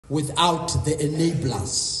without the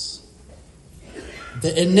enablers.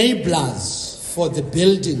 The enablers for the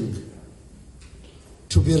building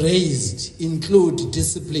to be raised include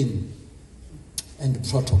discipline and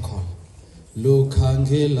protocol.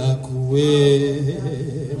 Lukhangela kuweva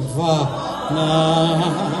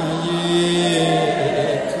nayeka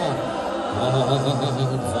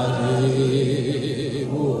avaliwo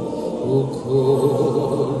ukholwa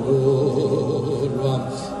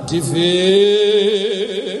dive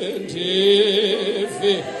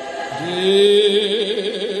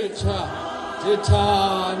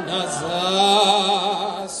dithandaza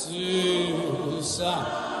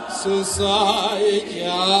susa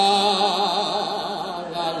ekyalalam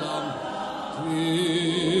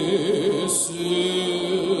kwisusela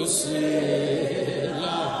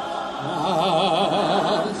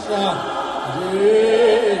namhla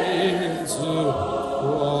ngenzu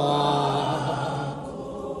wakho.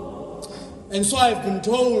 And so I've been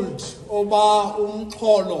told oba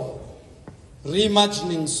umxholo,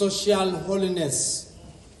 reimagining social holiness,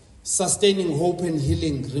 sustaining hope and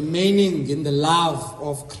healing, remaining in the love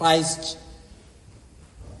of Christ,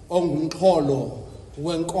 ongumxholo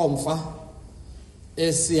wenkomfa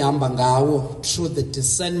esihamba ngawo through the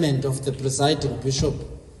discernment of the presiding bishop,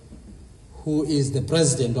 who is the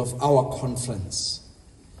president of our conference.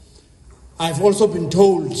 I've also been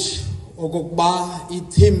told okokuba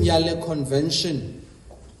i-theme yale convention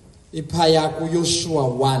iphaya kuYoshua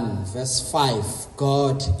 1 verse 5,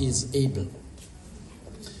 God is able.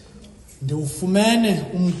 Ndiwufumene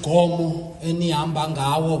umgomo enihamba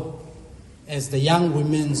ngawo as the Young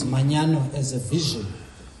Women's Manyano as a vision,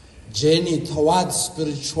 journey towards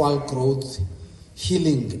spiritual growth,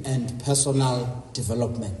 healing and personal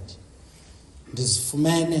development.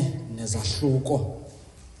 Ndizifumene nezahluko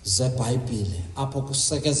zeBhayibhile apho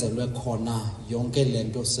kusekezelwe khona yonke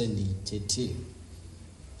lento sendiyithethile.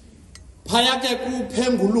 Phaya ke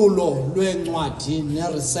kuphengululo lwencwadi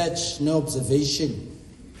ne-research ne-observation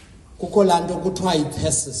kukho lanto kuthiwa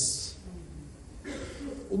yi-thesis.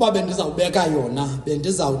 Uba bendizawubeka yona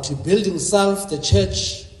bendizawuthi building self, the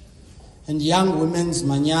church and Young Women's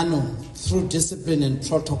Manyano through discipline and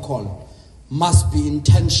protocol must be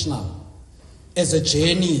intentional as a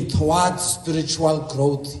journey towards spiritual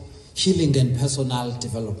growth, healing and personal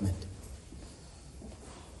development.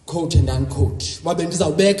 Quote and unquote.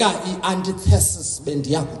 Wabendizawubeka i-antithesis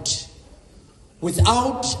bendiyakuthi,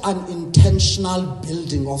 without an intentional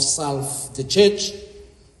building of self, the church,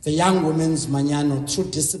 the Young Women's Manyano, through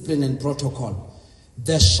discipline and protocol,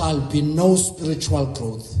 there shall be no spiritual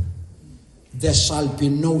growth, there shall be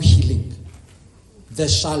no healing, there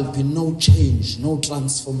shall be no change, no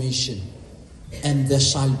transformation, and there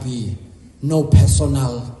shall be no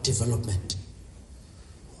personal development.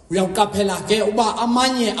 Uyawuqaphela ke uba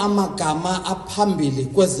amanye amagama aphambili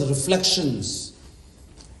kwezi reflections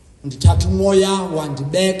ndithatha umoya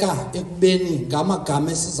wandibeka ekubeni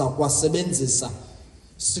ngamagama esiza kuwasebenzisa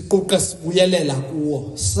siquqe sibuyelela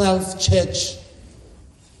kuwo: self, church,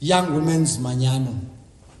 Young Women's Manyano.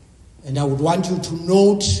 And I would want you to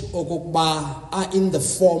note okokuba are in the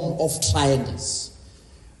form of triangles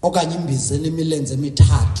okanye imbizeni imilenze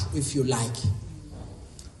emithathu if you like.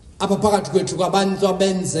 Apha phakathi kwethu kwabantu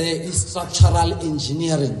abenze i-structural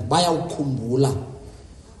engineering bayawukhumbula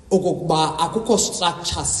okokuba akukho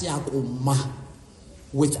structure siyakuma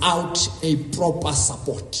without a proper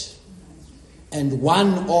support. And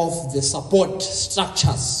one of the support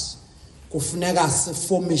structures kufuneka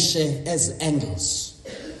sifomishe as angles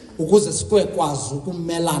ukuze sikwekwazi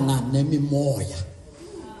ukumelana nemimoya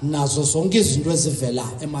nazo zonke izinto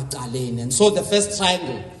ezivela emacaleni. And so the first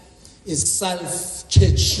triangle is self,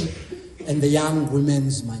 church and the Young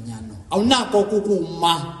Women's Manyano. Awunako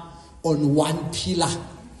kukuma on one pillar.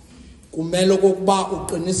 Kumele kokuba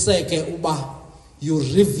uqiniseke uba you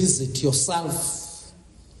revisit yourself.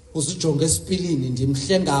 Uzijonge esipilini,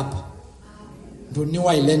 ndimhle ngapha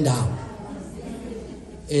ndoniwa yile ndawo.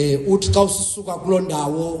 Uthi xa usisuka kuloo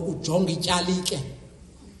ndawo ujonge ityalike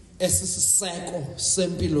esisiseko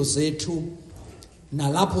sempilo zethu,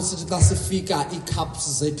 nalapho sithi xa sifika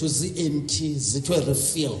iicups zethu zi-empty zithiwe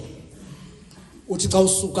refill. Uthi xa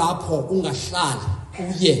usuka apho ungahlali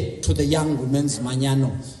uye to the Young Women's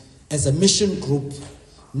Manyano as a mission group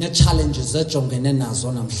ne-challenges ejongene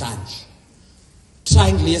nazo namhlanje.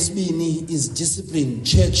 Triangle yesibini is discipline,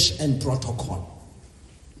 church and protocol.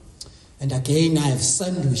 And again, I have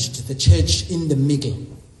sandwiched the church in the middle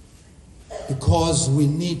because we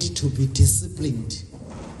need to be disciplined.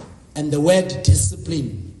 And the word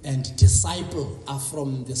discipline and disciple are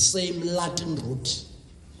from the same Latin root.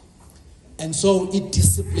 And so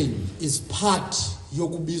discipline is part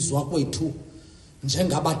yokubizwa kwethu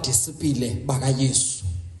njengabadisipile bakaYesu.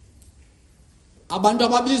 Abantu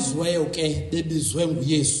ababizweyo ke bebizwe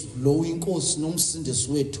nguYesu lo inkosi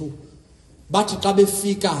nomsindisi wethu bathi xa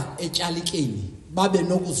befika etyalikeni babe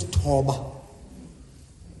nokuzithoba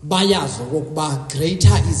bayazi okokuba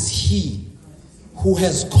greater is he who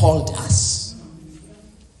has called us.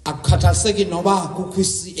 Akukhathaliseki noba kukho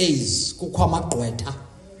CAs, kukho amagqwetha,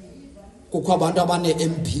 kukho abantu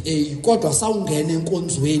abane-MBA, kodwa sawungena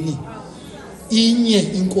enkonzweni inye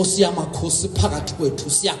inkosi yamakhosi phakathi kwethu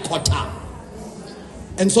siyakhotha.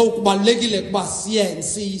 And so kubalulekile kuba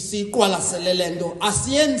siyiqwalasele le nto,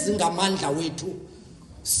 asiyenzi ngamandla wethu,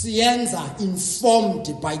 siyenza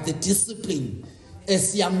informed by the discipline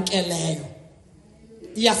esiyamkeleyo.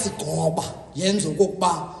 Iyasigoba yenza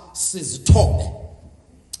okokuba sizithobe.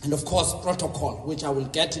 And of course protocol, which I will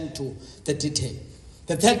get into the detail.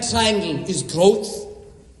 The third triangle is growth,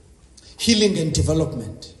 healing and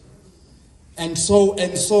development. And so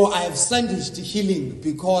I have sandwiched healing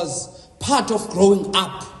because part of growing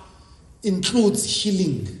up includes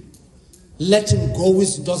healing, letting go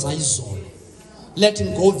izinto zayizolo,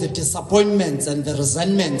 letting go of the disappointments and the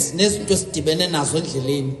resentments nezinto esidibene nazo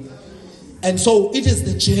endleleni. And so it is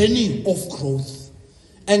the journey of growth.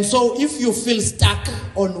 And so if you feel stuck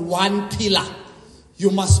on one pillar,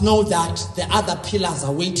 you must know that the other pillars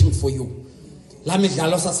are waiting for you. La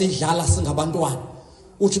midlalo sasiyidlala singabantwana,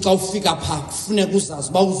 uthi xa ufika pha kufuneka uzazi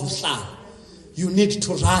uba uzuhlala. You need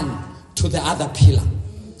to run to the other pillar.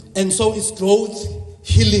 And so it's growth,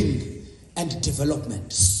 healing, and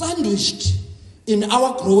development. Sandwiched in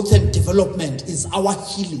our growth and development is our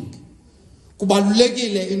healing.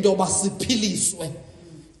 Kubalulekile into yoba siphiliswe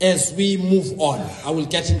as we move on. I will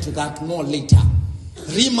get into that more later.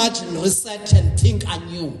 Reimagine, reset, and think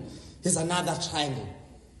anew is another triangle.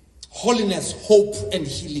 Holiness, hope, and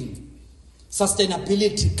healing.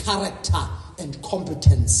 Sustainability, character, and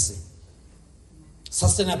competency.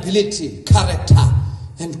 Sustainability, character,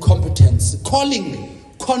 and competency. Calling,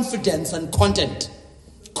 confidence, and content.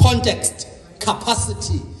 Context,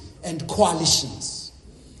 capacity, and coalitions.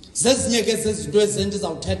 Zezinye ke zezinto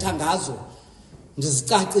ezendizawuthetha ngazo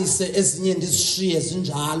ndizicacise ezinye ndizishiye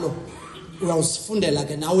zinjalo. Uyawusifundela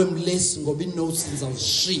ke nawe mlesi ngoba inotes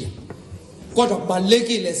ndizawuzishiya. Kodwa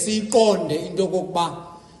kubalekile siyiqonde into yokuba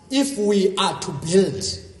if we are to build,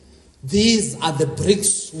 these are the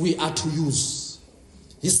bricks we are to use.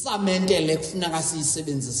 Isamente le kufuneka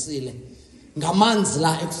siyisebenzisile. Ngamanzi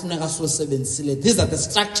la ekufuneka siwasebenzisile. These are the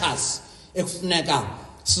structures ekufuneka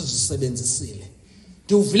sizisebenzisile.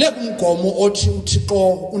 Ndiuvile kumgomo othi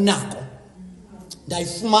uThixo unako.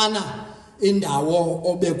 Ndayifumana indawo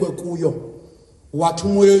obekwe kuyo. Wathi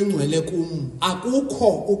umoya oyingcwele kum akukho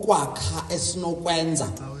ukwakha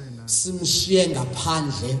esinokwenza simshiye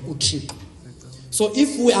ngaphandle uThixo. So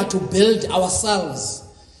if we are to build ourselves,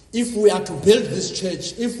 if we are to build this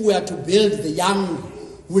church, if we are to build the young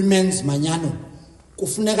women's Manyano,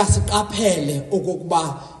 kufuneka siqaphele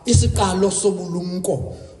okokuba isiqalo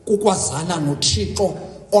sobulumko kukwazana noThixo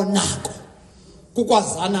onako,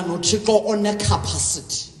 kukwazana noThixo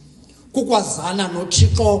one-capacity, kukwazana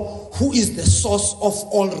noThixo who is the source of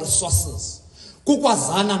all resources,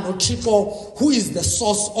 kukwazana noThixo who is the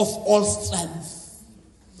source of all strength.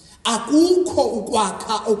 Akukho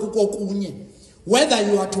ukwakha okukokunye. Whether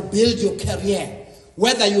you are to build your career,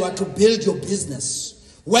 whether you are to build your business,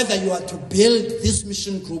 whether you are to build this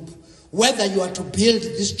mission group, whether you are to build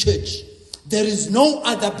this church, there is no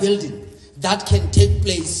other building that can take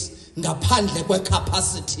place ngaphandle kwe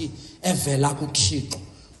capacity evela kuThixo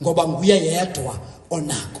ngoba nguye yedwa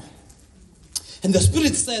onako. And the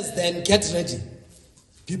Spirit says then, get ready.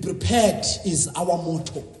 Be prepared is our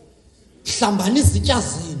motto. Hlambani izitya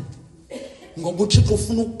zenu ngoba uThixo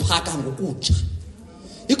ufuna ukuphaka ngokutsha.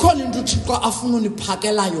 Ikhona into uThixo afuna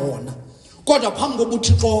uniphakela yona. Kodwa phambi kokuba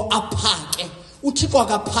uThixo aphake, uThixo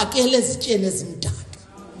akaphakele ezityeni ezimdaka.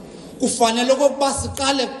 Kufanele okokuba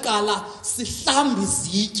siqale kuqala sihlambe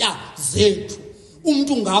izitya zethu.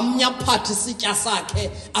 Umuntu ngamnye aphathe isitya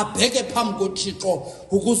sakhe abheke phambi koThixo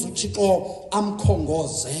ukuze uThixo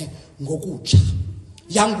amkhongoze ngokutsha.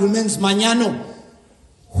 Young women's Manyano,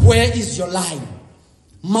 where is your line?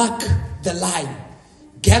 Mark the line.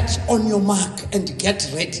 Get on your mark and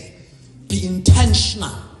get ready. Be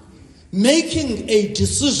intentional. Making a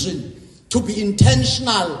decision to be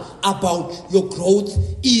intentional about your growth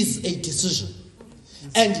is a decision.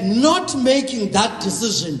 And not making that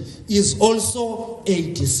decision is also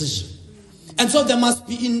a decision. And so there must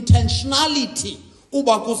be intentionality.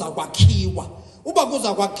 Uba kuza kwakhiwa. Uba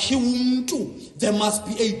kuza kwakhiwa umuntu, there must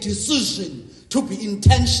be a decision to be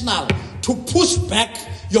intentional, to push back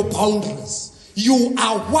your boundaries. You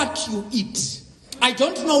are what you eat. I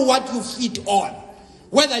don't know what you feed on.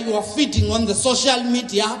 Whether you are feeding on the social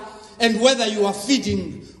media and whether you are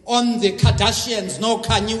feeding on the Kardashians, no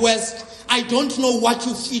Kanye West. I don't know what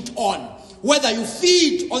you feed on. Whether you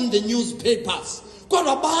feed on the newspapers.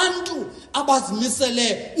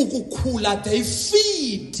 They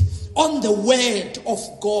feed on the word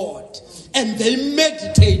of God. And they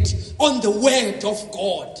meditate on the word of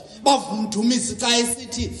God.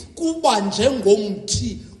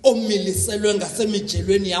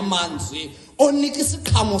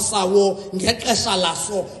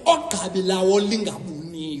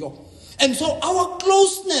 And so our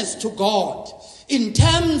closeness to God in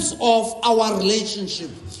terms of our relationship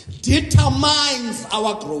determines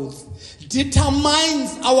our growth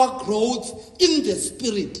in the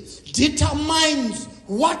spirit, determines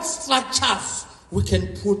what structures we can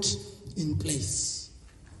put in place.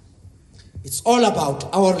 It's all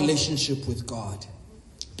about our relationship with God.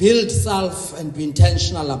 Build self and be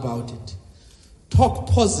intentional about it. Talk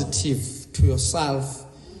positive to yourself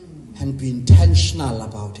and be intentional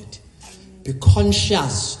about it. Be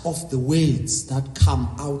conscious of the words that come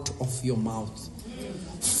out of your mouth.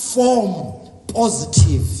 Form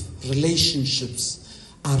positive relationships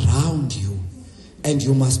around you, and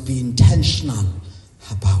you must be intentional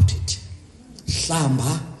about it.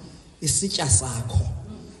 Hlamba isitya sakho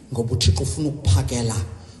ngoba uThixo ufuna ukuphakela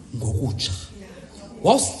ngokutsha.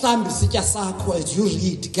 Wawuhlamba isitya sakho as you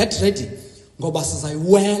read, get ready ngoba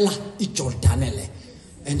sizayiwela iJordanele,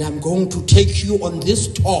 and I'm going to take you on this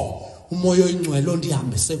tour. Umoya oyingcwele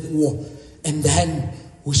ondihambise kuwo, and then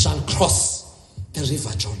we shall cross the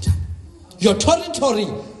river Jordan. Your territory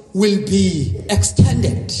will be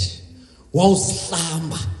extended.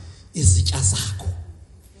 Wawuzihlamba izitya zakho.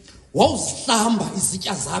 Wawuzihlamba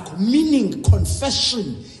izitya zakho, meaning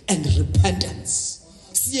confession and repentance.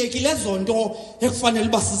 Siyekile zonto ekufanele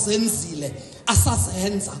uba sizenzile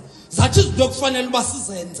asazenza. Zathi izinto ekufanele uba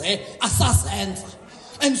sizenze asazenza.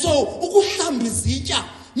 And so ukuhlamba izitya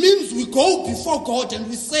means we go before God and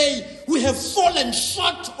we say we have fallen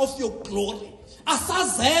short of your glory.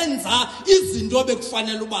 Asazenza izinto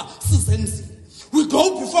bekufanele uba sizenzile. We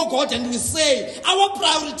go before God and we say our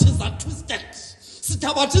priorities are twisted.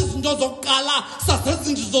 Sithabatha izinto zokuqala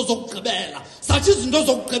sasenza izinto zokugqibela. Sathi izinto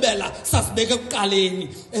zokugqibela sasibeka ekuqaleni.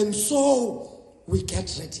 And so we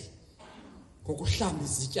get ready ngokuhlamba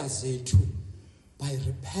izitya zethu by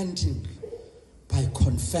repenting, by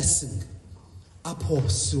confessing apho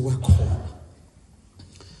siwe khona.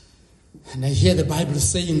 And I hear the Bible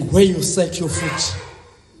saying, where you set your foot,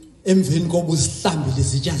 emveni koba uzihlambile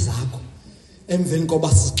izitya zakho, emveni koba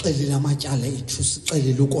sixelile amatyala ethu,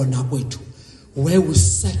 sixelile ukona kwethu, where we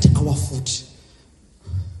set our foot,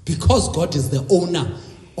 because God is the owner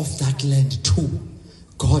of that land too,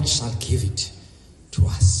 God shall give it to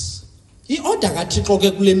us. I-order kaThixo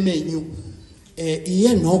ke kule menu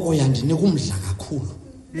iye noko yandinika umdla kakhulu.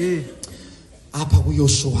 Apha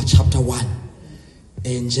kuYoshua chapter 1,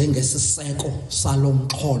 njengesiseko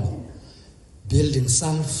salomxholo, building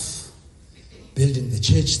self, building the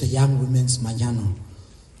church, the young women's Manyano,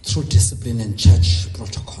 through discipline and church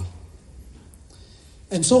protocol.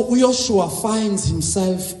 And so uYoshua finds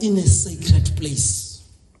himself in a sacred place.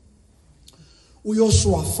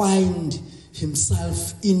 UYoshua finds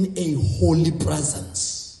himself in a holy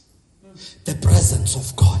presence, the presence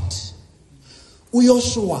of God.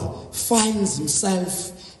 Uyoshua finds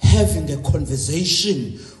himself having a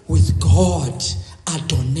conversation with God,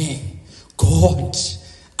 Adonai, God,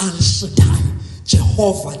 Al Shaddai,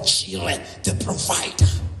 Jehovah Jireh, the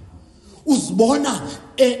provider. Uzbona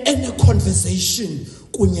in a conversation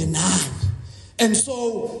kunye naye. And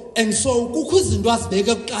so kukho izinto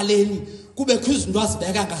azibeka ekuqaleni, kubekho izinto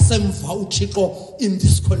azibeka ngasemva uThixo in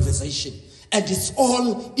this conversation. And it's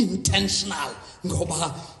all intentional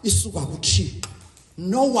ngoba isuka kuThixo.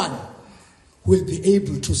 No one will be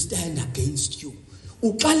able to stand against you.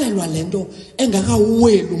 Uqalelwa lento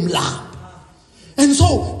engakaweli umlambo. And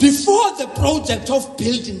so before the project of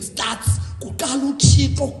building starts, kuqala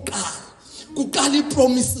uThixo kuqala. Kuqala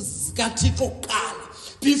ipromises zikaThixo kuqala.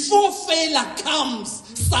 Before failure comes,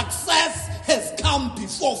 success has come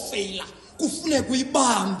before failure. Kufuneka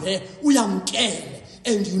uyibambe uyamkele,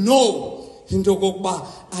 and you know into kokuba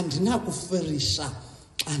andinakuferisha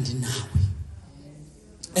andinawe.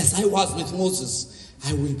 As I was with Moses,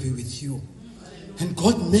 I will be with you. And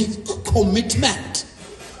God makes commitment.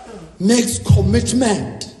 Makes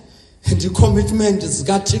commitment. And the commitment is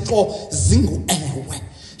gathixo zingu ewe.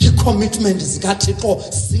 The commitment is gathixo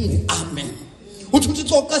zingu amen. Uthi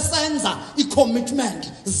uThixo xa senza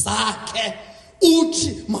i-commitment zakhe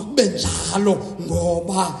uthi makube njalo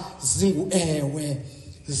ngoba zingu ewe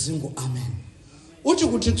zingu amen. uthi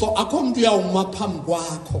kuThixo akho umuntu uyawuma phambi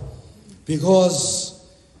kwakho, because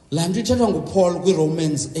laa nto ithethwa nguPaul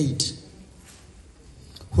kwiRomans 8.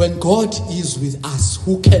 When God is with us,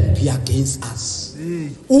 who can be against us?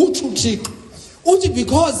 Uthi uThixo, uthi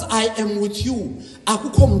because I am with you,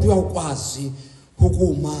 akukho umuntu uyawukwazi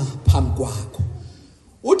ukuma phambi kwakho.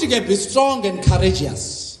 Uthi ke be strong and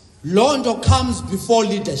courageous. Loo nto comes before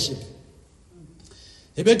leadership.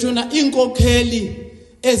 Ebethuna inkokheli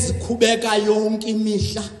ezikhubeka yonke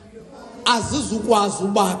imihla azizukwazi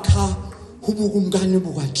ubakha ubukumkani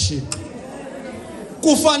bukaThixo.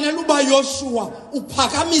 Kufanele uba Yoshua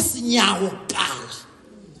uphakamisa inyawo kuqala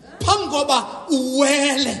phambi koba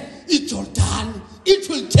uwele iJordan. It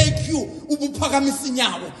will take you ubuphakamisa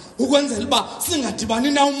inyawo ukwenzela uba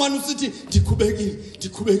singadibani na umani usithi ndikhubekile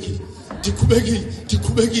ndikhubekile ndikhubekile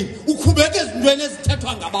ndikhubekile. Ukhubeka ezintweni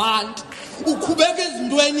ezithethwa ngabantu, ukhubeka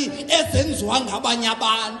ezintweni ezenziwa ngabanye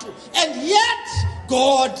abantu, and yet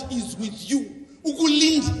God is with you.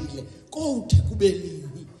 Ukulindile kodwa kube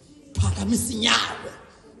nini phakamisa inyawo,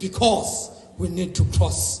 because we need to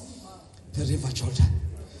cross the river Jordan.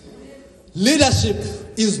 Leadership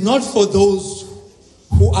is not for those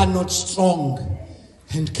who are not strong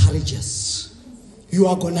and courageous. You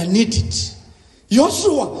are gonna need it.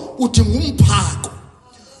 Yoshua uthi ngumphako.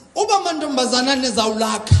 Uba mantombazana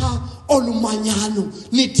nezawulakha olumanyano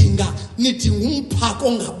nithi ngumphako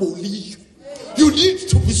ongaboliyo. You need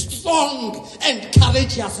to be strong and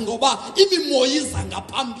courageous ngoba imimoya iza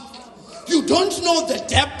ngaphambili. You don't know the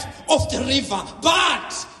depth of the river,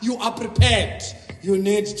 but you are prepared. You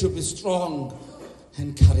need to be strong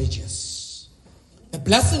and courageous. The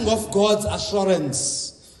blessing of God's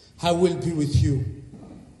assurance, I will be with you,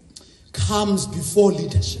 comes before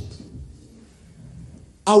leadership.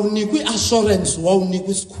 Awunikwi assurance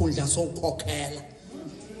wawunikwi isikhundla sokukhokhela.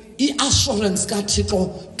 I-assurance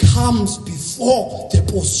kaThixo comes before the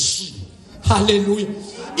position. Hallelujah.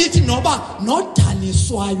 Ithi noba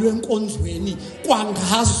nodaniswayo enkonzweni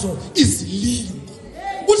kwangazo izilingo.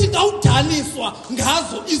 Uthi xa udaniswa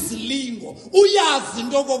ngazo izilingo uyazi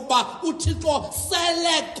into okokuba uThixo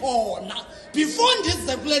sele khona. Before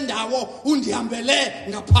ndize kule ndawo undihambele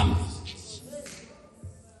ngaphambili.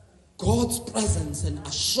 God's presence and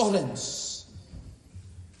assurance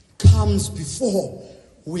comes before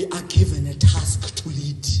we are given a task to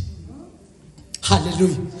lead.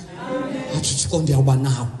 Hallelujah.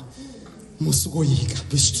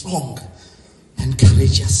 Be strong and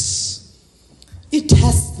courageous.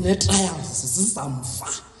 I-test ne-trials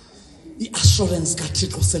zizamva. I-assurance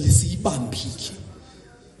kaThixo sele siyibambile.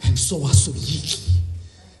 And so asoyiki.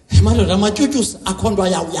 Madoda amatyutyusi akho nto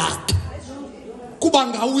ayawuyaka. Kuba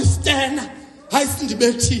ngawistena hayi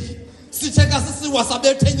sindibethile. Sithe ka sisiwa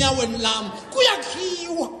sabethe enyaweni lam.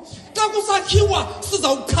 Kuyakhiwa. Xa kusakhiwa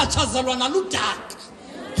sizawukhathazelwa naludaka.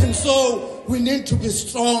 And so we need to be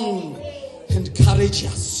strong and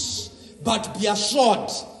courageous. But be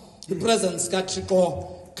assured, the presence of God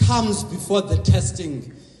comes before the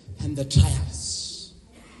testing and the trials.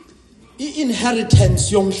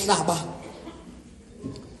 I-inheritance yomhlaba.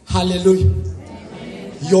 Hallelujah.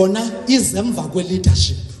 Yona izemva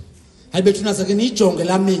kwe-leadership. Hayi bethuna sake niyijonge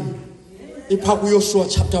lamini. Ipha kuYoshua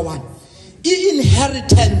chapter 1.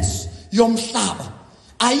 I-inheritance yomhlaba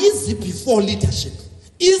ayizi before leadership.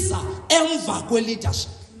 Iza emva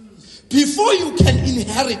kwe-leadership. Before you can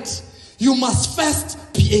inherit, you must first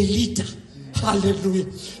be a leader. Hallelujah.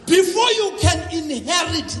 Before you can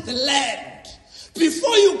inherit the land,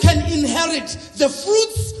 before you can inherit the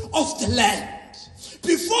fruits of the land,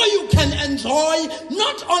 before you can enjoy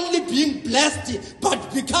not only being blessed,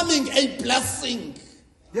 but becoming a blessing,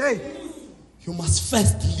 you must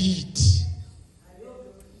first lead.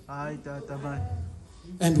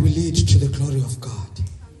 And we lead to the glory of God.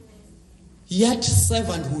 Yet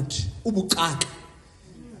servanthood, ubukaka,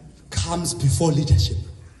 comes before leadership.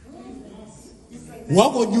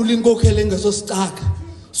 Wakonyula inkokheli engeso sicaka,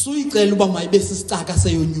 suyicela uba mayibe sisicaka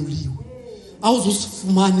seyonyuliwe.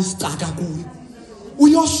 Awuzusifumana isicaka kuyo.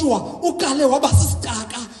 uYoshua uqale waba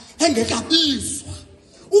sisicaka engekabizwa.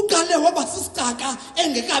 Uqale waba sisicaka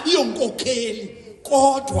engekabi yonkokheli,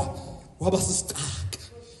 kodwa waba sisicaka.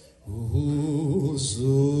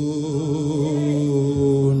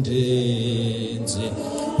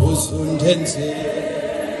 Uzundenze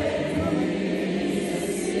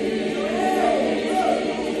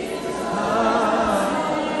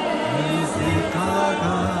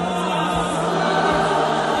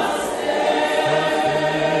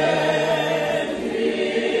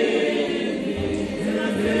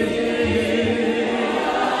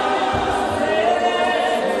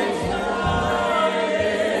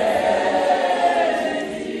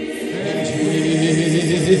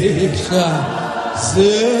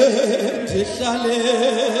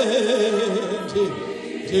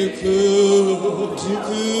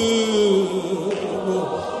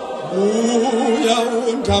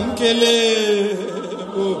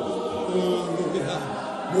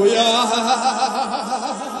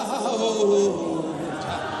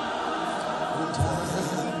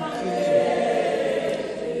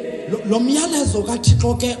Lo myalezo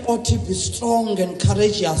kaThixo ke othi be strong and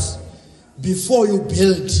courageous before you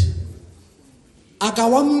build.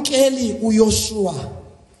 Akawamkeli uYoshua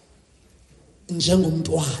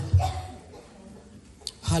njengomntwana.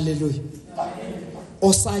 Hallelujah.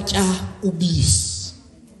 Osatya ubisi.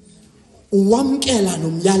 Uwamkela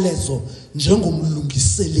lo myalezo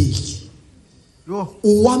njengomlungiseleli.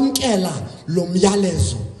 Uwamkela lo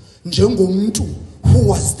myalezo njengomuntu who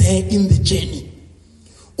was there in the journey.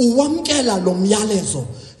 Uwamkela lo myalezo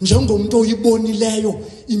njengomuntu oyibonileyo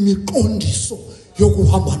imiqondiso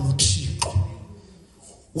yokuhamba noThixo.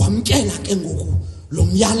 Wamkela ke ngoku lo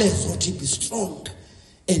myalezo to be strong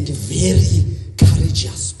and very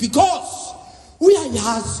courageous because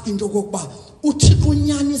uyayazi into kokuba uThixo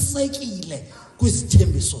unyanisekile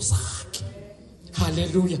kwizithembiso zakhe.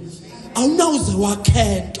 Hallelujah. Awunawuze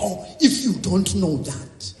wakhe nto if you don't know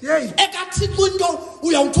that. EkaThixo into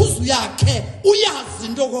uyawuthuza uyakhe uyazi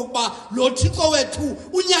into kokuba lo Thixo wethu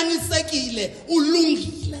unyanisekile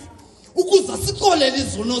ulungile ukuze sikolele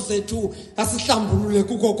izono zethu asihlambulule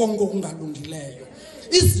kuko konke okungalungileyo.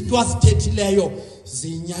 Izinto azithethileyo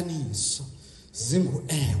ziyinyaniso,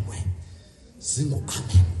 zingu-ewe,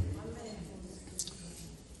 zingu-amen.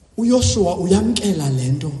 uYoshua uyamkela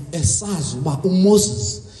lento esazi uba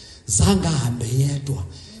uMoses zange ahambe yedwa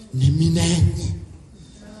neminenye.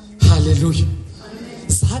 Hallelujah.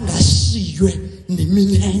 Zange ashiywe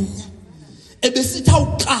neminenye. Ebesithi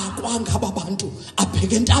awuxakwa ngaba bantu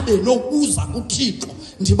abheke entabeni obuza kuThixo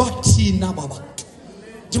ndibathina babantu.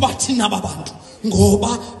 Ndibathina babantu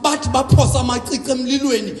ngoba bathi baphosa amacici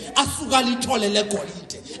emlilweni asuka lithole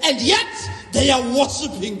legolide. And yet they are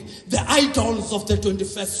worshipping the idols of the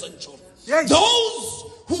 21st century. Yes. Those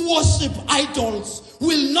who worship idols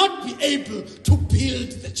will not be able to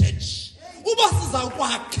build the church. Uba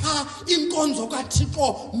sizakwakha inkonzo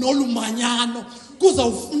kaThixo nolumanyano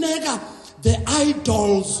kuzawufuneka the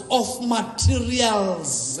idols of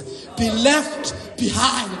materials be left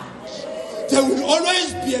behind. There will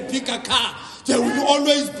always be a bigger car. There will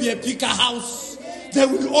always be a bigger house. There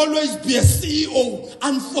will always be a CEO.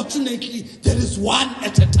 Unfortunately, there is one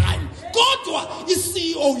at a time. Kodwa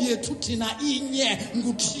i-CEO yethu thina inye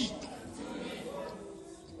nguThixo.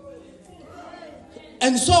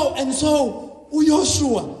 And so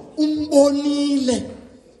uYoshua umbonile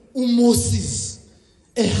uMoses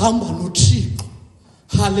ehamba noThixo.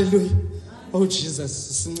 Hallelujah. Oh Jesus,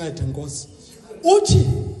 sincede Nkosi.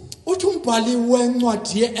 Uthi umbhali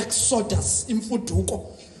wencwadi ye-Exodus imfuduko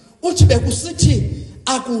uthi bekusithi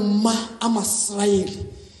akuma amaSrayeli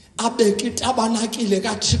abeka itabanakile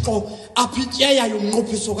kaThixo apha ityeya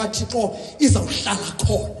yomnqophiso kaThixo izawuhlala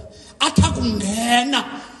khona. Athi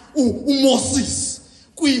akungena uMoses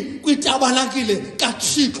kwitabanakile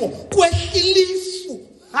kaThixo kwehlilifu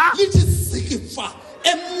lithi zikifa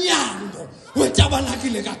emnyango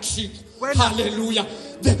wetabanakile kaThixo. Hallelujah.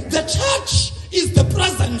 The church is the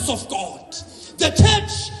presence of God. The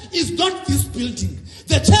church is not this building.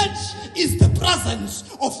 The church is the presence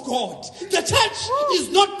of God. The church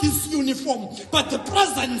is not this uniform, but the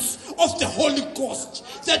presence of the Holy Ghost.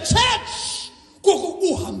 The church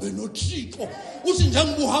uhambe noThixo uthi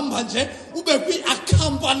njengoba uhamba nje ube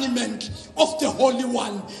kwi-accompaniment of the Holy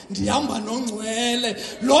One. Ndihamba nongcwele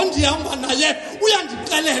lo ndihamba naye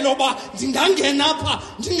uyandixelela uba ndingangena apha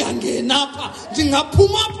ndingangena apha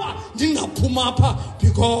ndingaphuma apha ndingaphuma apha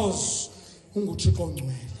because unguThixo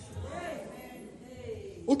ongcwele.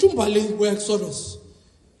 Uthi umbhali we-Exodus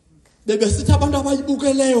bebesithi abantu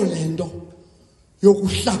abayibukeleyo lento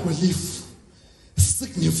yokuhlakwe lifu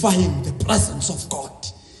signifying the presence of God.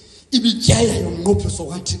 Ibityeya yomnqophiso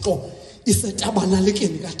kaThixo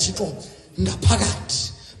isetabanalekeni kaThixo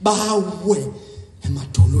ngaphakathi bawe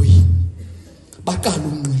emadolweni bakala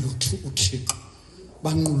unqila uThixo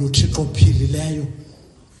banqula uThixo ophilileyo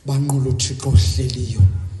banqula uThixo ohleliyo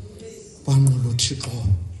banqula uThixo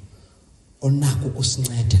onako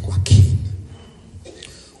ukusincede kwakheni.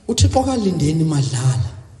 uThixo kaLindeni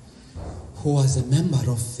Madlala, who was a member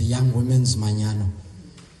of the Young Women's Manyano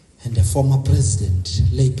and a former president,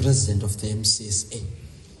 lay president of the MCSA,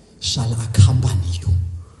 shall accompany you.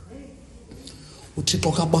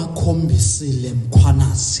 uThixo kabakhombisile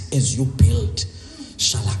mkhwanazi as you build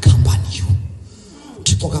shall accompany you.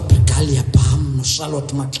 uThixo kaBrigalia Bam no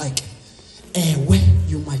Charlotte Maxeke ewe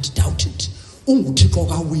you might doubt it, unguThixo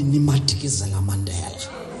kaWinnie Madikizela Mandela.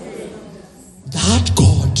 That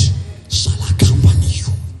God shall accompany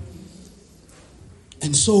you.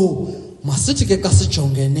 And so masithi ke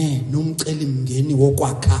kasijongene nomceli mngeni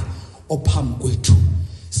wokwakha ophambi kwethu,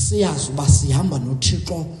 siyazi uba sihamba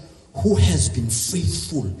noThixo who has been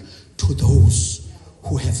faithful to those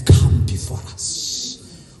who have come before us.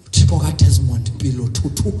 uThixo kaDesmond Mpilo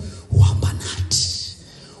Tutu uhamba nathi.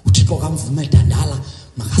 uThixo kaMvume Dandala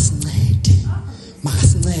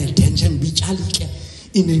makasincede njengebityalike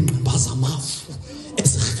inengqimba zamafu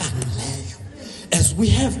ezirhanqileyo. As we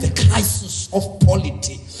have the crisis of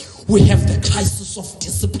polity, we have the crisis of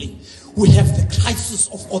discipline, we have the crisis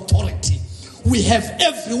of authority, we have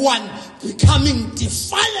everyone becoming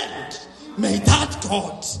defiant. May that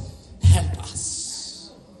God help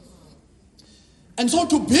us. And so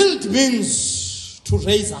to build means to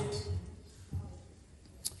raise up.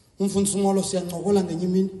 In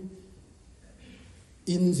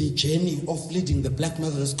the journey of leading the Black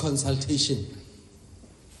Mothers consultation,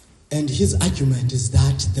 and his argument is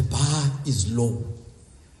that the bar is low,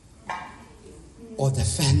 or the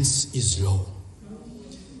fence is low.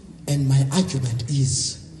 And my argument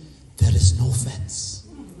is there is no fence.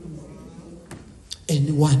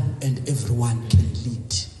 Anyone and everyone can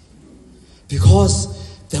lead. Because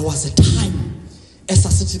there was a time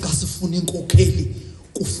esasithi kasifuna inkokheli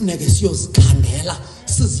kufuneke siyozikhandela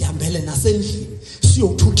sizihambele nasendlini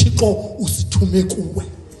siyothuthi uThixo usithume kuwe.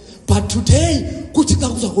 But today kuthi xa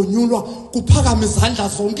kuzakonyulwa kuphakama izandla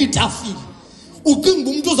zonke itafile. Ucinga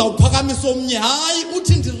umuntu uzawuphakamisa omnye, hayi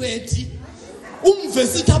uthi ndiready. Umve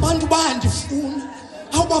sithi abantu bayandifuna.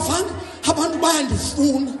 Awubavanga abantu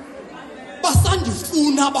bayandifuna.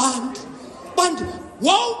 Basandifuna abantu. Bantu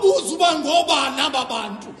wawubuza uba ngobani aba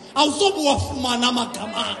bantu awusobe wafumana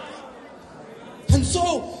amagama. And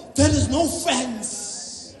so there is no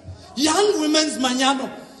fence. Young Women's Manyano,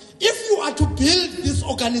 if you are to build this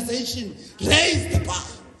organization, raise the bar.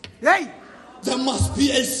 Hey. There must be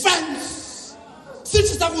a fence.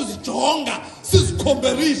 Sithi sakuzijonga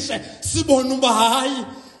sizikhomberishe sibone uba hayi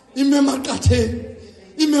imemaqatheni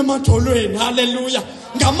imematholweni. Hallelujah.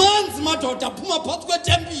 Ngamanzi madoda aphuma phakathi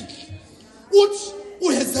kwetempile. Uthi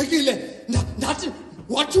uHezekile ndathi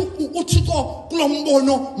wathi uThixo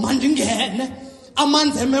kulombono mandingene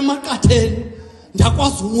amanzi ememaqatheni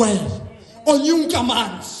ndakwazi uwela onyuka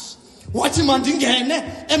amanzi. Wathi mandingene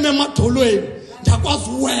ememadolweni ndakwazi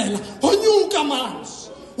uwela onyuka amanzi.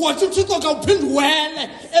 Wathi uThixo kawuphinde uwele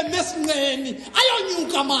emesinqeni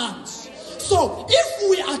ayonyuka amanzi. So if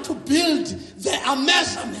we are to build, there are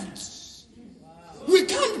measurements. We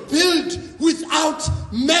can't build without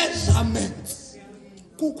measurements.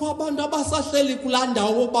 Kukho abantu abasahleli kulaa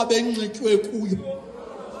ndawo babengxitywe kuyo.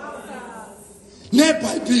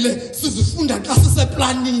 NeBhayibhile sizifunda xa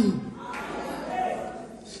siseplanini.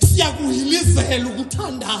 Siyakuhilizela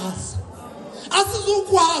ukuthandaza.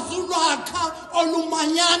 Asizukwazi ulwakha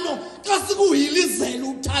olumanyano xa sikuhilizela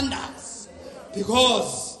ukuthandaza.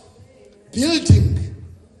 Because building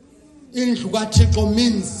indlu kaThixo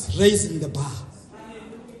means raising the bar.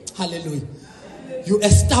 Hallelujah. You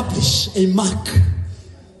establish a mark.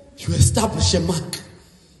 You establish a mark.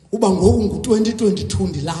 Uba ngoku ngu-2022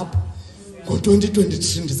 ndilapha.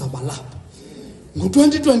 Ngo-2023 ndizaba lapha.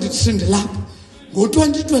 Ngo-2023 ndilapha.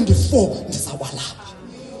 Ngo-2024 ndizaba lapha.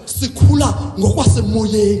 Sikhula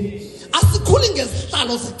ngokwasemoyeni. Asikhuli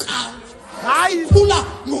ngezihlalo zecawa. Hayi sikhula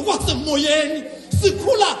ngokwasemoyeni.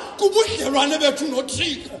 Sikhula kubudlelwane bethu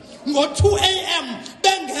noThixo. Ngo-2 a.m.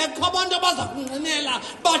 bengekho abantu abaza kunqinela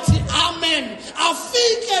bathi amen.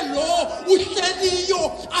 Afike lo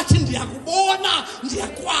uhleliyo athi ndiyakubona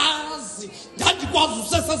ndiyakwazi. Ndandikwazi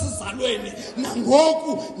usesesizalweni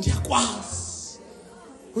nangoku ndiyakwazi.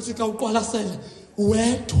 Uthi xa uqwalasela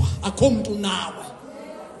wedwa akho mntu nawe.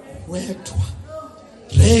 Wedwa.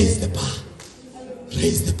 Raise the bar.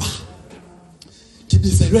 Raise the bar.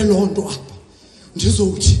 Ndibizelwe loo nto apha.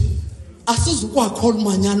 Ndizothi asizukwakho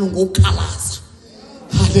olumanyano ngokukhalaza.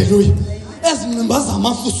 Hallelujah. Ezinqimba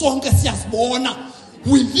zamafu sonke siyazibona.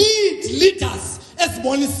 We need leaders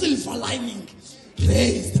ezibona silver lining.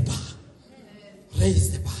 Raise the bar. Raise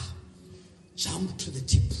the bar. Jump to the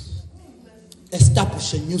tip.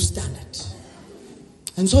 Establish a new standard.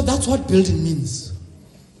 And so that's what building means.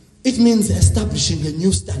 It means establishing a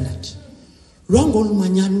new standard. Longo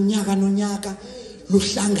olumanyano unyaka nonyaka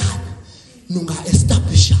luhlangana nunga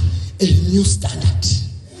establish a new standard.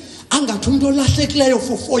 Angathi umuntu olahlekileyo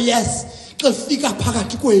for 4 years xa fika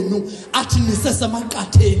phakathi kwenu athi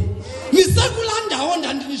nisesemaqatheni nisekulaa ndawo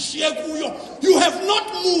ndandinishiye kuyo. You have not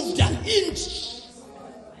moved an inch.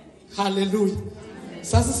 Hallelujah.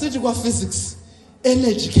 Sasisithi kwa physics,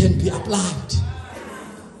 energy can be applied.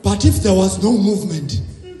 But if there was no movement,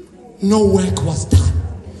 no work was done.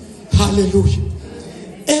 Hallelujah.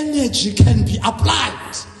 Energy can be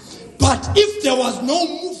applied. But if there was no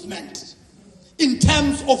movement in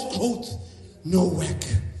terms of growth, no work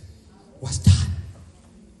was done.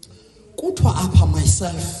 Kuthiwa apha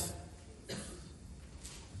myself,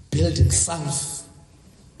 building self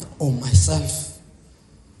or myself,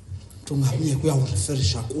 tungamye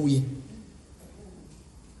kuyawureferisha kuye.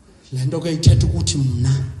 Lento ke ithetha ukuthi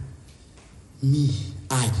mna, me,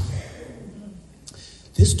 I.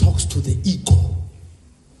 This talks to the ego.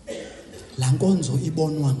 La nkonzo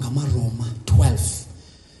ibonwa ngamaRoma 12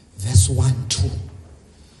 verse 1-2.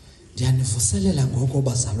 Ndiyanivuselela ngoko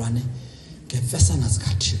bazalwane ngemfesana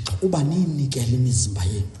zikaThixo uba niyinikele imizimba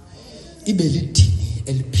yenu ibe lidini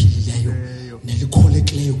eliphilileyo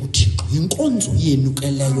nelikholekileyo kuThixo. Inkonzo yenu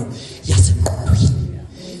ke leyo yasengqondweni.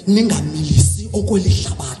 Ningamilisi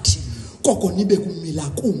okwelihlabathi koko nibe kumila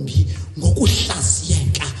kumbi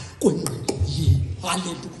ngokuhlaziyeka kwengqondo yenu.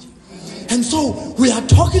 Hallelujah. And so we are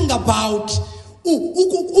talking about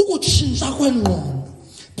ukutshintsha kwengqondo,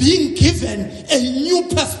 being given a new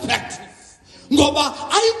perspective. Ngoba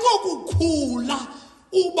ayikokukhula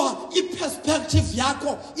uba iperspective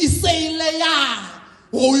yakho iseyileya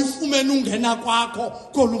oyifumene ungena kwakho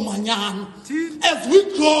kolumanyano. As we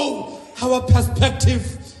grow, our perspective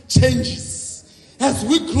changes. As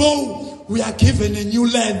we grow, we are given a new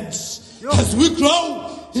lens. As we grow,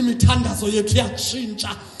 imithandazo yethu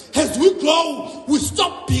yatshintsha. As we grow, we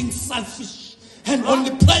stop being selfish and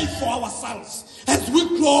only pray for ourselves. As we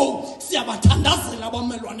grow, as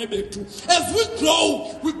we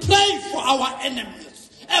grow, we pray for our enemies.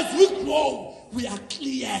 As we grow, we are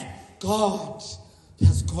clear. God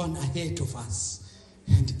has gone ahead of us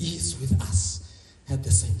and is with us at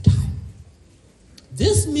the same time.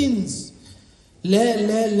 This means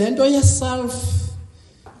lento ye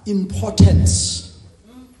self-importance.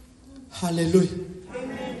 Hallelujah.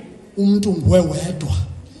 Umuntu ngwedwa.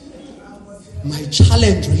 My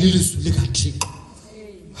challenge lilizwi likaThixo.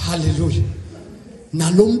 Hallelujah.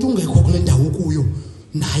 Nalo muntu ungekho kule ndawo kuyo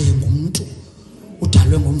naye ngumuntu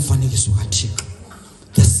udalwe ngomfanekiso kaThixo.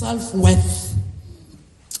 The self-worth,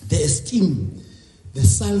 the esteem, the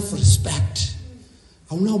self-respect.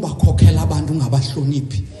 Awunawubakhokhela abantu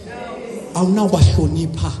ungabahloniphi.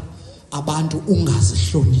 Awunawubahlonipha abantu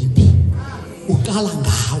ungazihloniphi. Uqala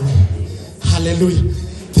ngawe. Hallelujah.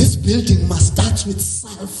 This building must start with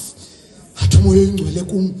self.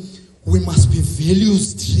 We must be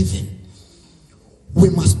values driven. We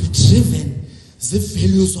must be driven the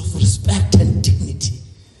values of respect and dignity.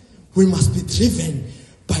 We must be driven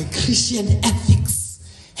by Christian ethics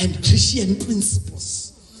and Christian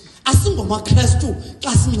principles. Asingoma Kristu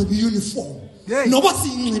xa sinxibe uniform. Noba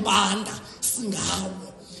sinxibanga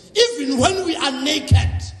singawo. Even when we are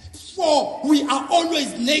naked, for we are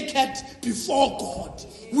always naked before God,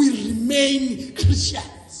 we remain Christians.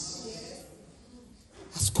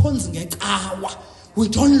 We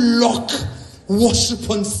don't lock worship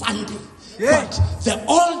on Sunday. But the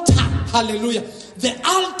altar, hallelujah, the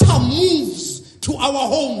altar moves to our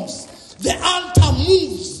homes. The altar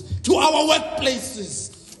moves to our workplaces.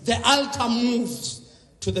 The altar moves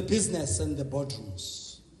to the business and the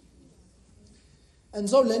boardrooms. And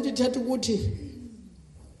so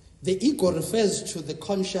the ego refers to the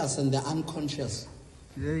conscious and the unconscious,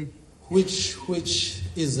 which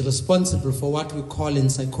is responsible for what we call in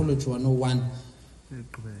Psychology 101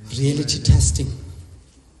 reality testing.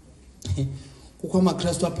 Kukoma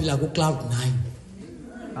Kristu aphila ku cloud 9.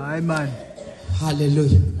 Amen.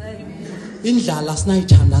 Hallelujah. Indlala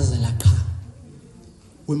sinayithandazela qha.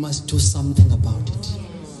 We must do something about it.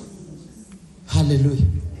 Hallelujah.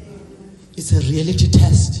 It's a reality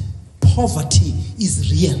test. Poverty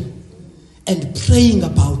is real. And praying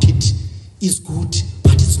about it is good,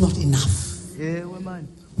 but it's not enough.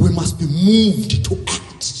 We must be moved to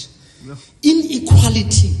act.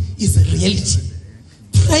 Inequality is a reality.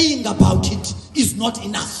 Praying about it is not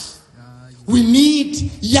enough. We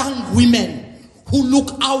need young women who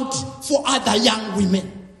look out for other young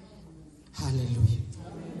women. Hallelujah.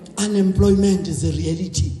 Unemployment is a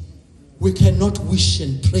reality. We cannot wish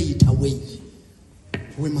and pray it away.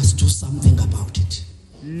 We must do something about it.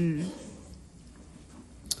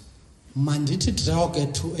 Manditi draw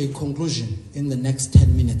get to a conclusion in the next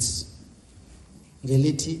 10 minutes.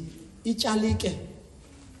 Ngelithi, ichalike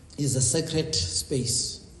is a sacred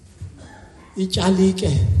space.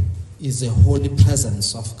 Ichalike is a holy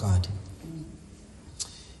presence of God.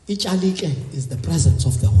 Ichalike is the presence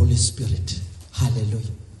of the Holy Spirit.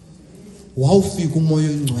 Hallelujah. Wawufika umoya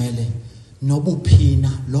ongcwele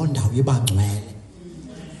nobuphina loo ndawo iba ngcwele.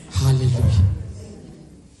 Hallelujah.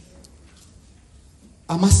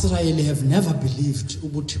 Ama-Israeli have never believed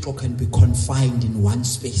ubuThixo can be confined in one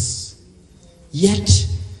space. Yet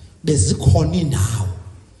bezikhona indawo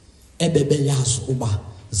ebebeyazi uba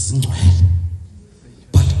zingcwele.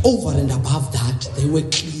 But over and above that, they were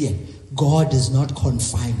clear. God is not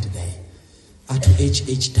confined there. At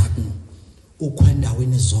H.H. Dutton, ukho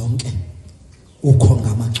endaweni zonke, ukho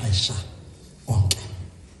ngamaxesha onke.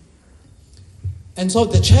 And so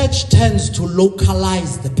the church tends to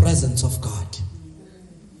localize the presence of God.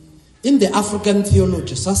 In the African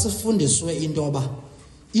theology, sasifundiswe into yoba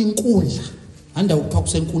inkundla, anda ukuthiwa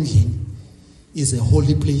kusenkundleni, is a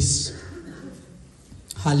holy place.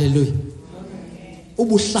 Hallelujah.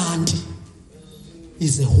 Ubuhlanti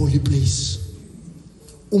is a holy place.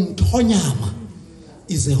 Umthonyama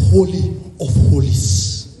is a holy of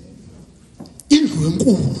holies. Indlu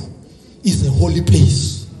enkulu is a holy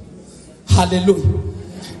place. Hallelujah.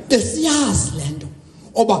 Besiyazi lento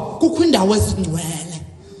oba kukho indawo ezingcwele.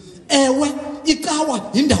 Ewe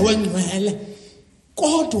ikawa indawo engcwele.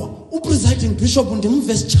 Kodwa upresiding bishop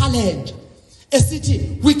ndimve challenge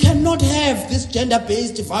esithi we cannot have this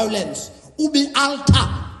gender-based violence. Ubi altar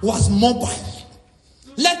was mobile.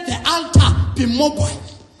 Let the altar be mobile.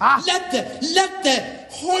 Let the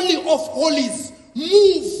holy of holies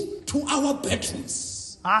move to our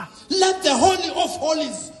bedrooms. Let the holy of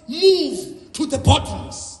holies move to the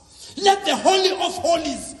bottoms. Let the holy of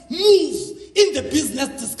holies move in the business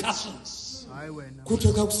discussions.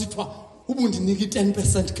 Kuthoka kusithwa ubundiniki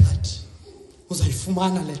 10% cut.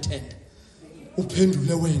 Uzayifumana le 10.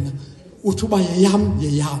 Uphendule wena uthi uba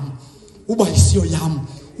yeyam uba isiyo yam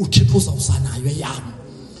uThixo uzawuzanayo eyam.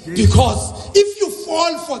 Because if you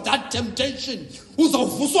fall for that temptation,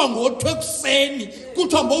 uzawuvuswa ngo-2 ekuseni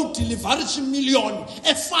kuthiwa mbowudilivarisha million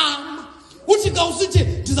efama. Uthi ka usithi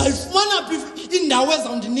ndizayifumana phi indawo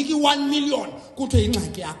ezawundinika 1 million kuthiwe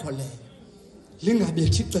ingxaki yakho leyo.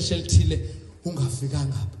 Lingabethi ixesha elithile ungafikanga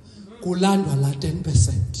ngapha. Kulandwa la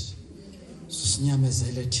 10%.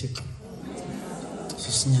 Susinyamezele Thixo.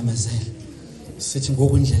 Susinyamezele. Sithi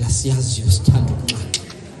ngokwendlela siyaziyo sithanda ukunxaxa.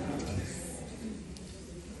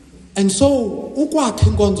 And so ukwakha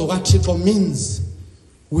inkonzo kaThixo means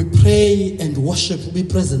we pray and worship ubi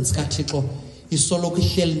presence kaThixo isoloko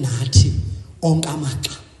ihleli nathi onke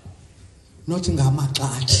amaxa. Not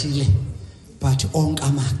ngamaxa athile but onke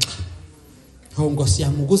amaxa. Nkosi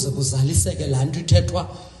yami ukuze kuzaliseke la nto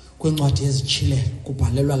ithethwa kwencwadi ezitshile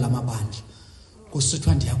kubhalelwa lamabandla.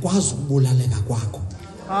 Kusithwa ndiyakwazi ukubulaleka kwakho.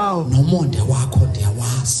 Nomonde wakho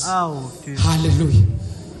ndiyawazi. Hallelujah.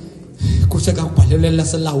 Kutheka kubhalelwe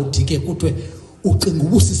laselawudike kuthiwe ucinga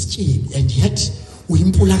ubusisityebi and yet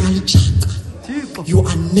uyimpulakala ijaka. You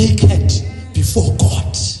are naked before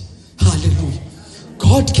God. Hallelujah.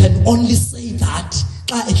 God can only say that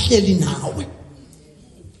xa ehleli nawe.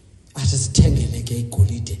 Athi sithengele ke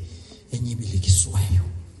igolide enyibilikisiweyo.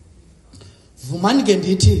 Vumani ke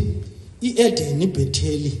ndithi iEden,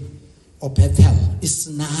 iBetheli, oBethel,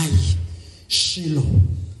 iSinayi, Shilo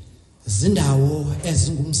zindawo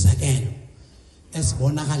ezingumzekelo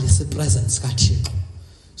ezibonakalisa ipresence kaThixo.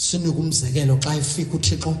 Sinika umzekelo xa efika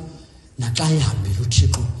uThixo naxa ehambile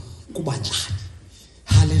uThixo kuba njani.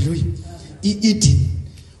 Hallelujah. Eden,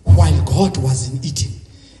 while God was in Eden,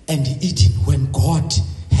 and Eden when God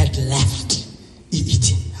had left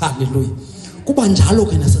Eden. Hallelujah. Kuba njalo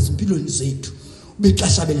ke nasezimpilweni zethu.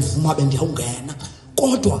 Ubixesha belivuma bendiyawungena.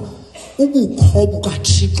 Kodwa ubukho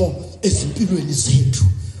bukaThixo ezimpilweni zethu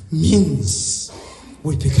means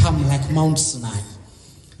we become like Mount Sinai.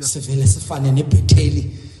 Sivele sifane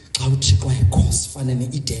neBetheli xa uThixo ekho, sifane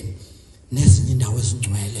neEden nezinye indawo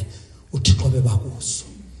ezingcwele uThixo beba kuzo.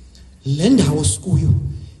 Le ndawo sikuyo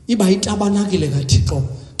iba itabanakile kaThixo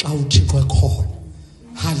xa uThixo ekhona.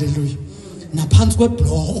 Hallelujah. Naphansi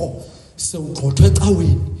kwebhlorho sewugxothwe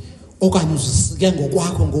ecaweni okanye uzisike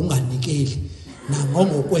ngokwakho ngokunganikeli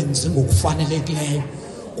nangokwenza ngokufanelekileyo.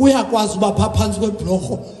 Kuyakwazi uba pha phansi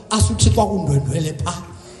kwebhlorho asuthixo akundwendwele pha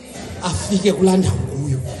afike kulanda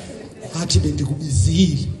kuyo athi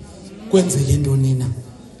bendikubizile kwenzeke ntoni na.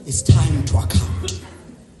 It's time to account.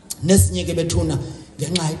 Nesinye ke bethuna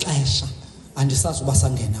ngenxa ixesha andisazi uba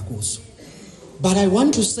sangena kuzo. But I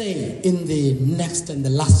want to say in the next and the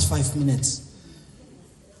last 5 minutes,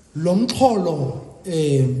 lo mxholo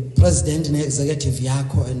president ne-executive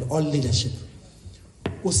yakho and all leadership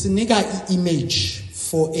usinika i-image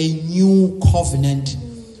for a new covenant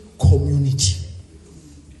community.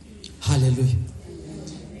 Hallelujah.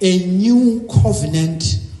 A new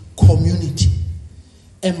covenant community.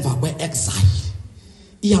 Emva kwe-exile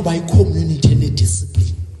iyaba i-community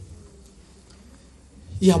ene-discipline.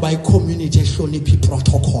 iyaba community ehlonipha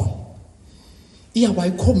protocol,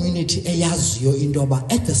 iyaba community eyaziyo into yoba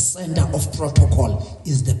at the center of protocol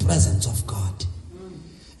is the presence of God.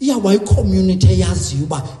 Iyaba community eyaziyo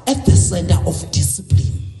uba at the center of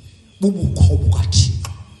discipline bubukho bukaThixo.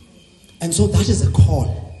 And so that is a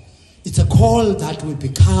call. It's a call that will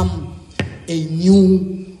become a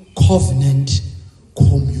new covenant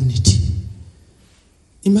community.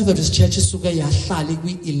 In Methodist Church isuke yahlala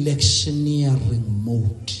kwi-electioneering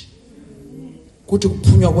mode. Kuthi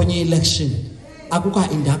kuphunywa kwenye election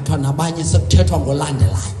akuka inductor nabanye sekuthethwa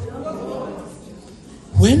ngolandelayo.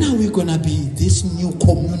 When are we going to be this new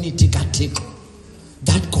community kaThixo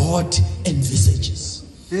that God envisages?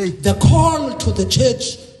 The call to the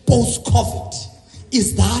church post-COVID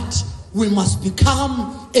is that we must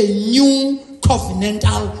become a new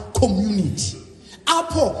covenantal community.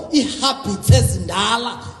 Apho i-habits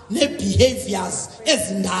ezindala ne-behaviors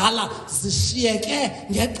ezindala zishiyeke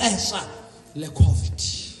ngexesha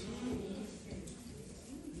le-COVID.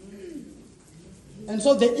 And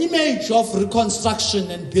so the image of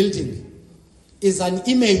reconstruction and building is an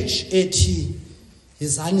image ethi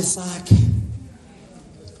izani sakhe.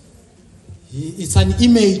 It's an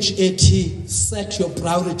image ethi set your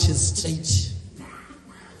priorities straight.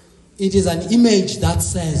 It is an image that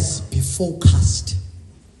says be focused.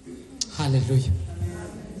 Hallelujah.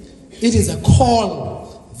 It is a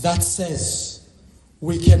call that says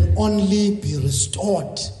we can only be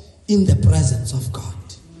restored in the presence of God.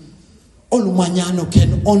 Manyano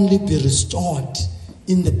can only be restored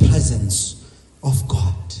in the presence of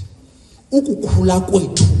God. Ukukhula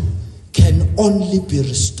kwethu can only be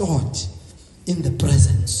restored in the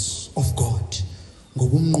presence of God.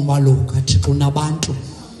 Ngobumnquma lo kaThixo nabantu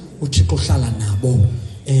uThixo uhlala nabo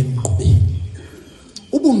emqubeni.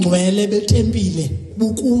 Ubungcwele betempile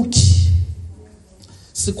bukuthi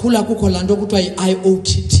sikhula kukho lanto kuthiwa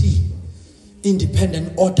yi-IOTT,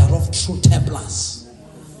 Independent Order of True Templars.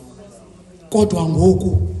 Kodwa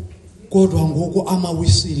ngoku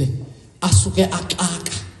amawisile asuke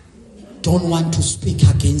akaka, don't want to speak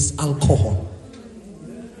against alcohol.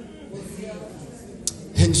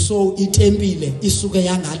 And so itempile isuke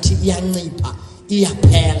yangathi iyancipha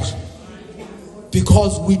iyaphela,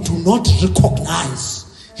 because we do not recognize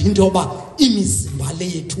into yoba imizimba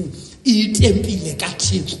lethu itempile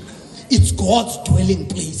kaThixo. It's God's dwelling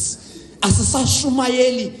place.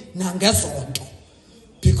 Asisashumayeli nangezonto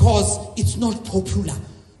because it's not popular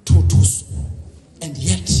to do so. And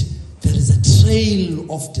yet there is a trail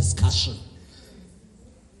of discussion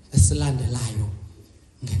esilandelayo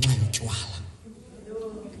ngenxa yotywala.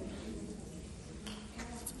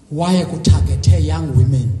 Why kutargete young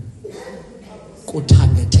women,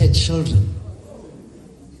 kutargete children?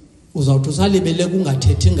 Uzawuthi usalibele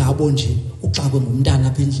kungathethi ngabo nje uxakwe ngumntana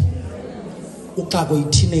apha endlini, uxakwe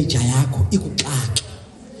i-teenager yakho ikuxake,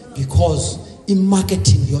 because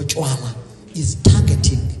i-marketing yotywala is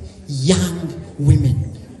targeting young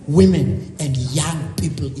women and young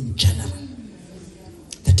people in general.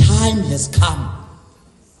 The time has come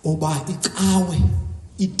oba icawe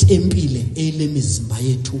itempile elemizimba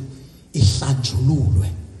yethu ihlanjululwe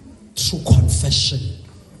through confession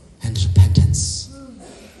and repentance.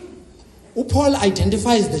 Paul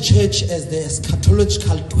identifies the church as the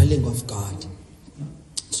eschatological dwelling of God.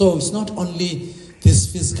 So it's not only this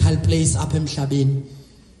physical place up emhlabeni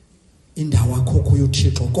indawo akho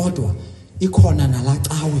uThixo, kodwa ikhona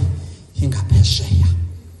nalacawe ingaphesheya.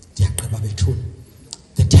 Ndiyagqiba bethuni.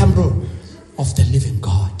 The temple of the living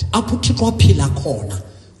God. Apho uThixo aphila khona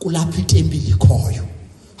kulapho itempile ikhoyo.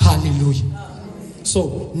 Hallelujah.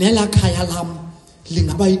 So nela khaya lam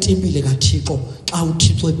lingaba itempile kaThixo xa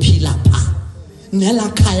uThixo ephila pha. Nela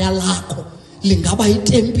khaya lakho lingaba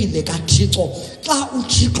itempile kaThixo xa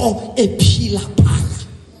uThixo ephila phaya.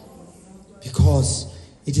 Because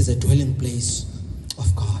it is a dwelling place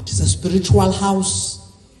of God. It's a spiritual house.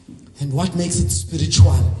 And what makes it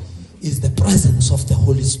spiritual is the presence of the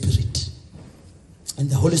Holy Spirit. And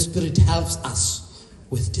the Holy Spirit helps us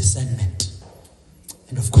with discernment.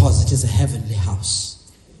 And of course, it is a heavenly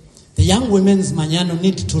house. The young women's Manyano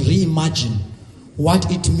need to reimagine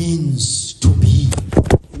what it means to be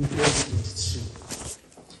in 2023.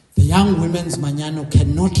 The young women's Manyano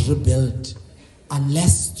cannot rebuild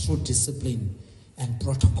unless through discipline and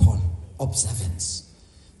protocol observance.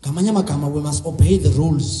 Gamanya magama, we must obey the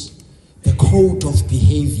rules, the code of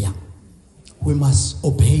behavior. We must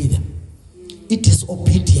obey them. It is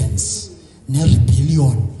obedience, ne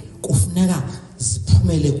rebellion. Kufuneka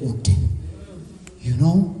ziphumele kude. You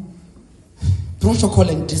know? Protocol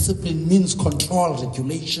and discipline means control,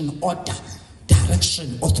 regulation, order,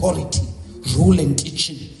 direction, authority, rule and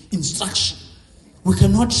teaching, instruction. We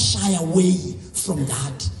cannot shy away from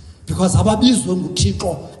that because ababizwe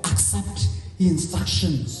nguThixo accept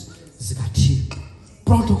instructions zikaThixo.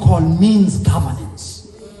 Protocol means governance.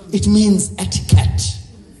 It means etiquette.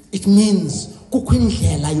 It means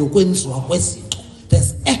kukwindlela yokwenziwa kwezinto.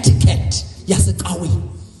 There's etiquette yasecaweni.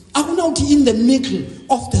 Akunawuthi in the middle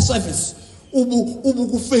of the service ubu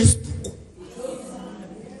ku Facebook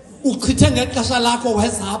uchithe ngexesha lakho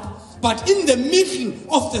WhatsApp, but in the middle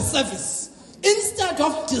of the service, instead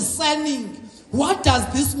of discerning what does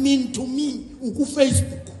this mean to me, uku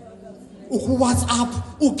Facebook, uku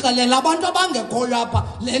WhatsApp, uxelela abantu abangekhoyo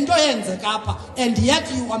apha lento yenzeka apha, and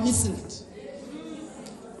yet you are missing it.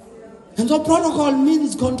 And so protocol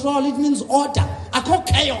means control, it means order. Akho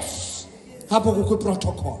chaos hapo kukho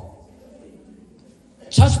protocol.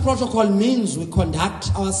 Church protocol means we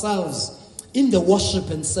conduct ourselves in the worship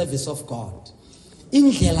and service of God.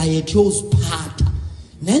 Indlela yethu yoziphatha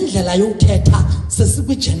nendlela yokuthetha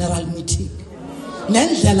sesikwi general meeting,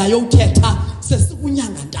 nendlela yokuthetha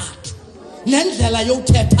sesikunyanga ntathu, nendlela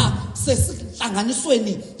yokuthetha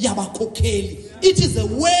sesihlanganisweni yabakhokheli. It is a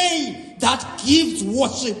way that gives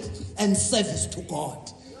worship and service to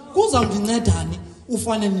God. Kuzawundincedani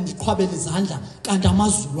ufane ndiqhwabele izandla kanti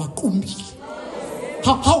amazulu aqumbile?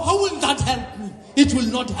 How will that help me? It will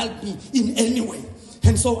not help me in any way.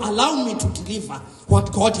 And so allow me to deliver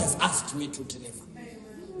what God has asked me to deliver.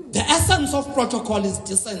 The essence of protocol is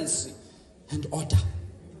decency and order.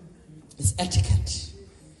 It's etiquette.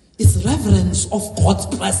 It's reverence of God's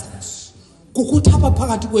presence. Kukuthi apha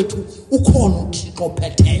phakathi kwethu ukhona uThixo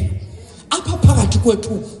ophetheyo. Apha phakathi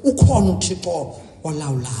kwethu ukhona uThixo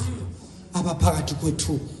olawulayo. Apha phakathi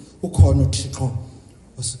kwethu ukhona uThixo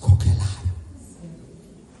osikhokhelayo.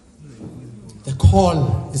 The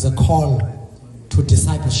call is a call to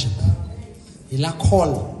discipleship. Ila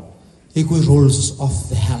call equal roles of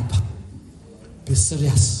the helper. Be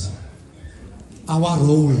serious. Our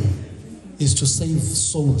role is to save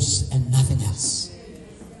souls and nothing else.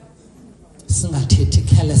 Singathethi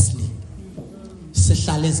carelessly.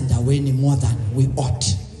 Sihlale ezindaweni more than we ought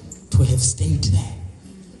to have stayed there.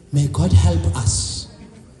 May God help us.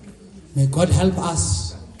 May God help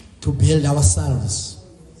us to build ourselves,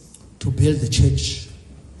 to build the church,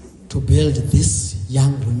 to build this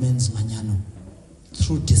young women's Manyano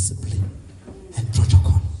through discipline and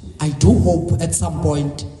protocol. I do hope at some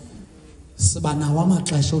point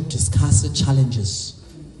Sibanawa shall discuss the challenges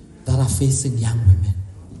that are facing young women.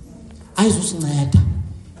 I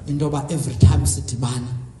indoba every time sidibana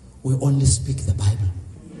we only speak the Bible.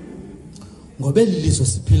 Ngobe lilizwe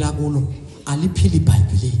siphila kulo aliphili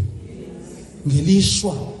iBhayibhile.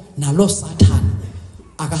 Ngelishwa nalo Satan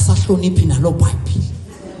akasahloniphi nalo Bible.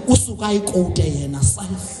 Usuka iquote yena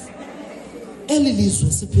self.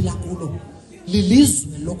 Elilizwe siphila kulo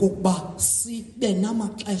lilizwe lokuba sibe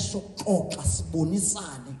namaxesha oxoxa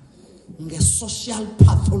sibonisane nge-social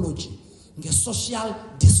pathology, nge-social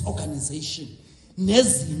disorganization,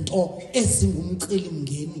 nezinto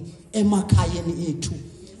ezingumqelimngeni emakhayeni ethu,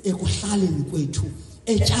 ekuhlaleni kwethu,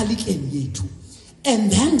 etshalikeni yethu.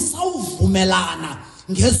 And then sawuvumelana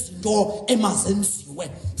ngezinto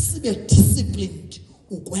emazenziwe sibe disciplined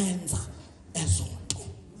ukwenza ezonto.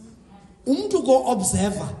 Umuntu go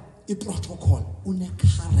observer i-protocol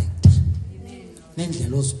une-character,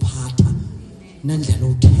 nendlela oziphatha, nendlela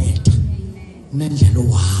othetha, nendlela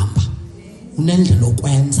ohamba, unendlela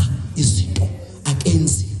okwenza izinto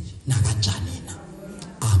akenzi nakanjani.